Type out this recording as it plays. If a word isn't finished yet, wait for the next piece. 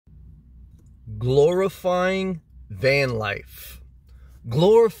glorifying van life,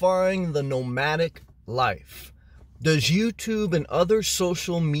 glorifying the nomadic life. Does YouTube and other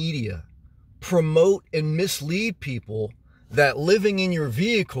social media promote and mislead people that living in your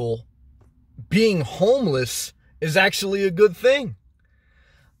vehicle, being homeless, is actually a good thing?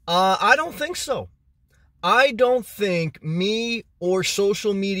 I don't think so. I don't think me or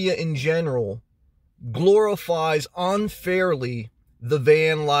social media in general glorifies unfairly the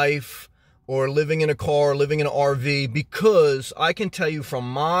van life or living in a car, living in an RV, because I can tell you from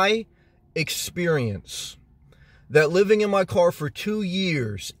my experience that living in my car for 2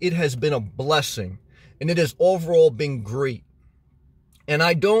 years, it has been a blessing and it has overall been great. And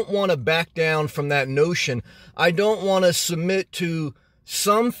I don't want to back down from that notion. I don't want to submit to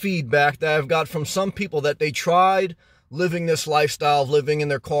some feedback that I've got from some people that they tried living this lifestyle of living in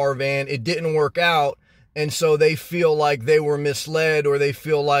their car van. It didn't work out. And so they feel like they were misled, or they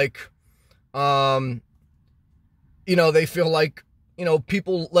feel like,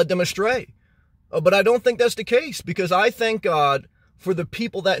 people led them astray. But I don't think that's the case, because I thank God for the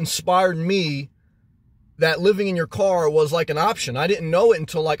people that inspired me that living in your car was like an option. I didn't know it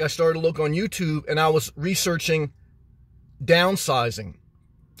until I started to look on YouTube and I was researching downsizing.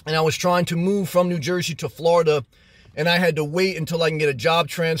 And I was trying to move from New Jersey to Florida, and I had to wait until I can get a job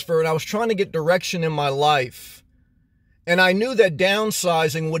transfer. And I was trying to get direction in my life. And I knew that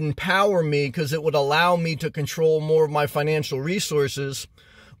downsizing would empower me because it would allow me to control more of my financial resources.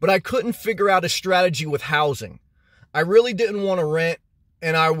 But I couldn't figure out a strategy with housing. I really didn't want to rent,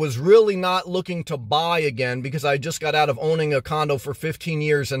 and I was really not looking to buy again because I just got out of owning a condo for 15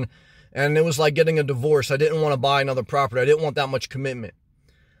 years, and it was like getting a divorce. I didn't want to buy another property. I didn't want that much commitment.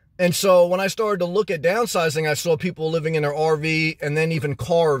 And so when I started to look at downsizing, I saw people living in their RV and then even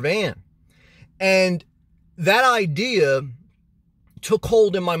car or van. And that idea took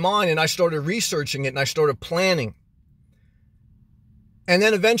hold in my mind, and I started researching it and I started planning. And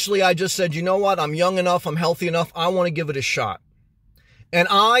then eventually I just said, you know what? I'm young enough. I'm healthy enough. I want to give it a shot. And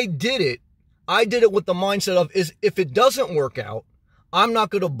I did it. I did it with the mindset of, if it doesn't work out, I'm not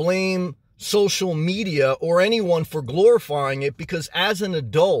going to blame social media or anyone for glorifying it, because as an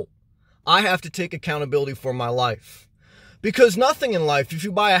adult, I have to take accountability for my life. Because nothing in life, if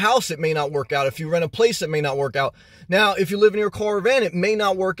you buy a house, it may not work out. If you rent a place, it may not work out. Now, if you live in your car or van, it may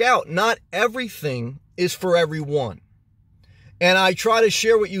not work out. Not everything is for everyone. And I try to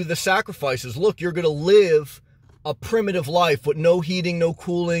share with you the sacrifices. Look, you're going to live a primitive life with no heating, no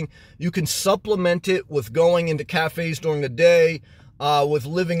cooling. You can supplement it with going into cafes during the day, with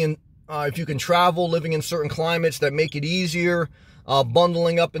living in, if you can travel, living in certain climates that make it easier,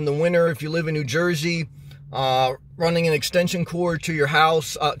 bundling up in the winter if you live in New Jersey, running an extension cord to your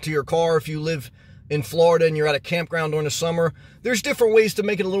house, to your car if you live in Florida and you're at a campground during the summer. There's different ways to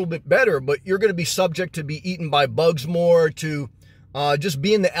make it a little bit better, but you're going to be subject to be eaten by bugs more, to just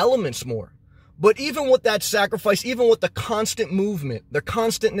be in the elements more. But even with that sacrifice, even with the constant movement, the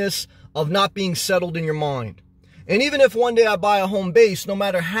constantness of not being settled in your mind, and even if one day I buy a home base, no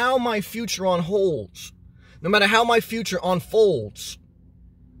matter how my future unfolds, no matter how my future unfolds,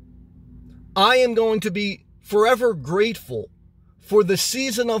 I am going to be forever grateful for the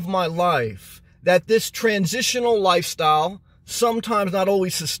season of my life that this transitional lifestyle, sometimes not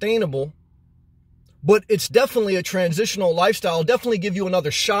always sustainable, but it's definitely a transitional lifestyle. It'll definitely give you another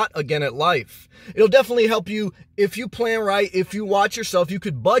shot again at life. It'll definitely help you if you plan right, if you watch yourself, you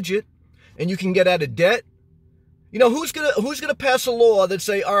could budget and you can get out of debt. You know, who's gonna pass a law that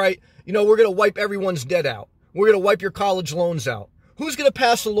say, all right, we're gonna wipe everyone's debt out. We're gonna wipe your college loans out. Who's gonna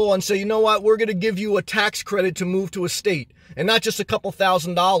pass a law and say, you know what, we're gonna give you a tax credit to move to a state and not just a couple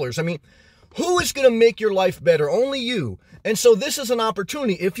 $1,000s? I mean, who is gonna make your life better? Only you. And so this is an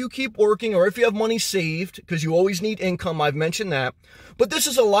opportunity. If you keep working, or if you have money saved, because you always need income, I've mentioned that. But this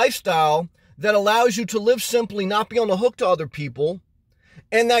is a lifestyle that allows you to live simply, not be on the hook to other people,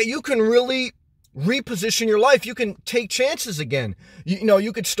 and that you can really reposition your life. You can take chances again.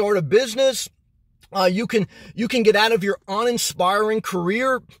 You could start a business. You can get out of your uninspiring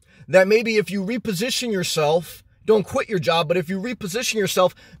career that maybe if you reposition yourself, don't quit your job, but if you reposition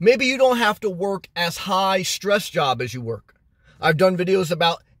yourself, maybe you don't have to work as high stress job as you work. I've done videos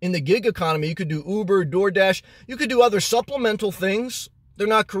about in the gig economy, you could do Uber, DoorDash, you could do other supplemental things. They're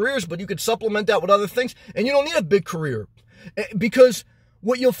not careers, but you could supplement that with other things, and you don't need a big career. Because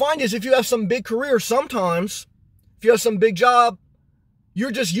what you'll find is if you have some big career, sometimes, if you have some big job,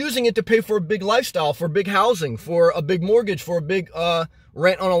 you're just using it to pay for a big lifestyle, for big housing, for a big mortgage, for a big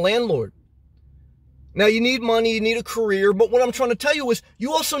rent on a landlord. Now, you need money, you need a career, but what I'm trying to tell you is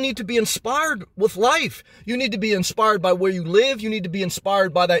you also need to be inspired with life. You need to be inspired by where you live. You need to be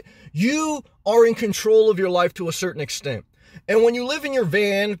inspired by that. You are in control of your life to a certain extent. And when you live in your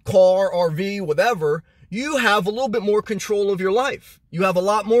van, car, RV, whatever, you have a little bit more control of your life. You have a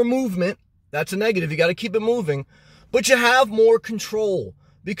lot more movement. That's a negative. You got to keep it moving. But you have more control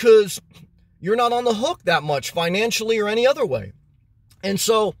because you're not on the hook that much financially or any other way. And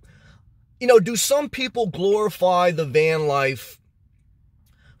so, do some people glorify the van life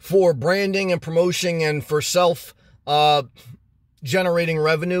for branding and promotion and for generating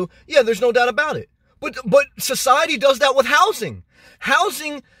revenue? Yeah, there's no doubt about it. But society does that with housing.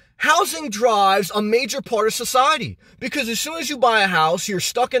 Housing drives a major part of society because as soon as you buy a house, you're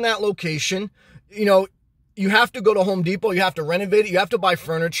stuck in that location. You have to go to Home Depot. You have to renovate it. You have to buy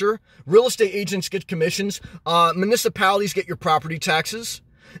furniture. Real estate agents get commissions. Municipalities get your property taxes.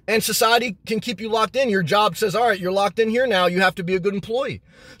 And society can keep you locked in. Your job says, all right, you're locked in here now. You have to be a good employee.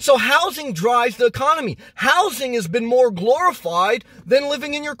 So housing drives the economy. Housing has been more glorified than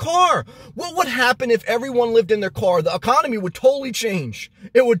living in your car. What would happen if everyone lived in their car? The economy would totally change.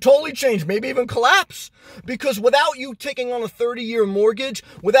 It would totally change, maybe even collapse. Because without you taking on a 30-year mortgage,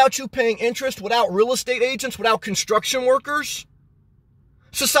 without you paying interest, without real estate agents, without construction workers,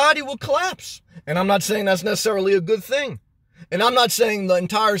 society will collapse. And I'm not saying that's necessarily a good thing. And I'm not saying the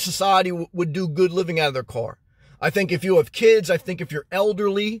entire society would do good living out of their car. I think if you have kids, I think if you're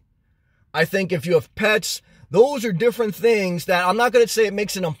elderly, I think if you have pets, those are different things that I'm not going to say it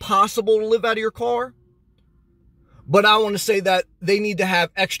makes it impossible to live out of your car. But I want to say that they need to have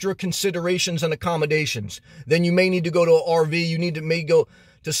extra considerations and accommodations. Then you may need to go to an RV. You need to maybe go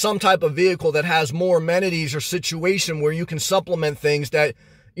to some type of vehicle that has more amenities or situation where you can supplement things that,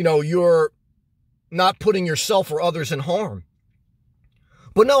 you're not putting yourself or others in harm.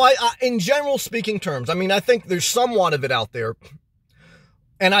 But no, I in general speaking terms, I think there's somewhat of it out there.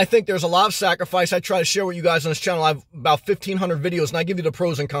 And I think there's a lot of sacrifice. I try to share with you guys on this channel. I have about 1,500 videos, and I give you the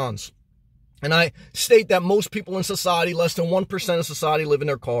pros and cons. And I state that most people in society, less than 1% of society, live in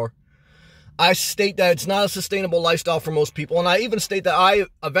their car. I state that it's not a sustainable lifestyle for most people. And I even state that I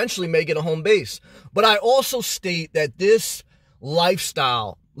eventually may get a home base. But I also state that this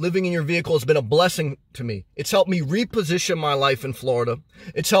lifestyle, living in your vehicle, has been a blessing to me. It's helped me reposition my life in Florida.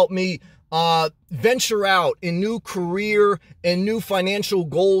 It's helped me venture out in new career and new financial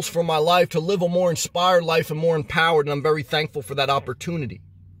goals for my life to live a more inspired life and more empowered. And I'm very thankful for that opportunity.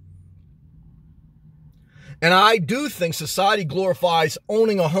 And I do think society glorifies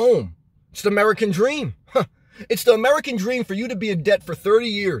owning a home. It's the American dream. It's the American dream for you to be in debt for 30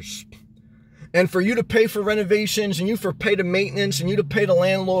 years. And for you to pay for renovations, and you for pay the maintenance, and you to pay the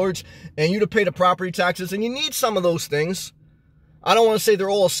landlords, and you to pay the property taxes, and you need some of those things. I don't want to say they're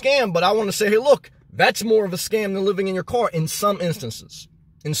all a scam, but I want to say, hey, look, that's more of a scam than living in your car in some instances.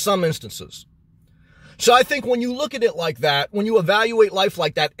 In some instances. So I think when you look at it like that, when you evaluate life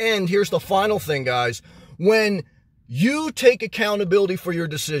like that, and here's the final thing, guys, when you take accountability for your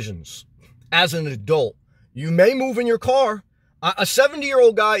decisions as an adult, you may move in your car. A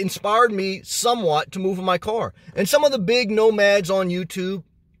 70-year-old guy inspired me somewhat to move in my car. And some of the big nomads on YouTube,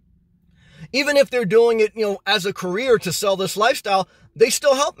 even if they're doing it, as a career to sell this lifestyle, they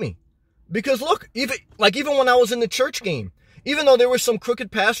still help me. Because look, even when I was in the church game, even though there were some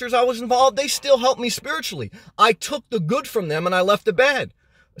crooked pastors I was involved, they still helped me spiritually. I took the good from them and I left the bad.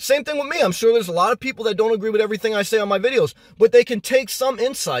 Same thing with me. I'm sure there's a lot of people that don't agree with everything I say on my videos, but they can take some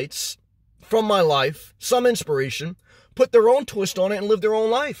insights from my life, some inspiration, put their own twist on it and live their own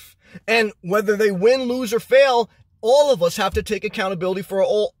life. And whether they win, lose, or fail, all of us have to take accountability for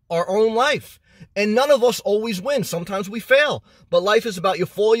our own life. And none of us always win. Sometimes we fail. But life is about you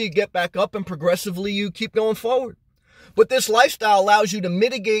fall, you get back up, and progressively you keep going forward. But this lifestyle allows you to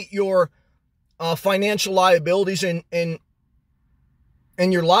mitigate your financial liabilities and it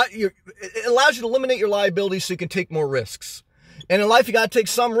allows you to eliminate your liabilities so you can take more risks. And in life, you got to take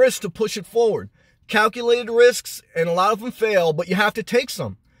some risks to push it forward. Calculated risks, and a lot of them fail, but you have to take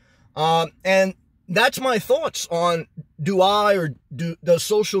some. And that's my thoughts on does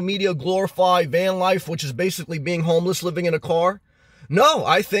social media glorify van life, which is basically being homeless, living in a car? No,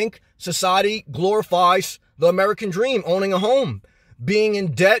 I think society glorifies the American dream, owning a home, being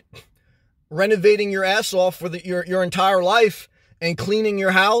in debt, renovating your ass off for your entire life, and cleaning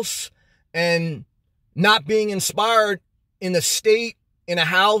your house, and not being inspired in the state, in a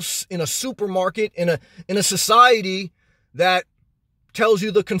house, in a supermarket, in a society that tells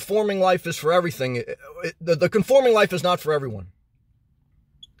you the conforming life is for everything. The conforming life is not for everyone.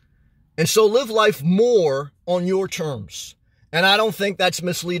 And so live life more on your terms. And I don't think that's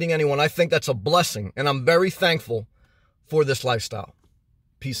misleading anyone. I think that's a blessing. And I'm very thankful for this lifestyle.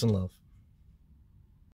 Peace and love.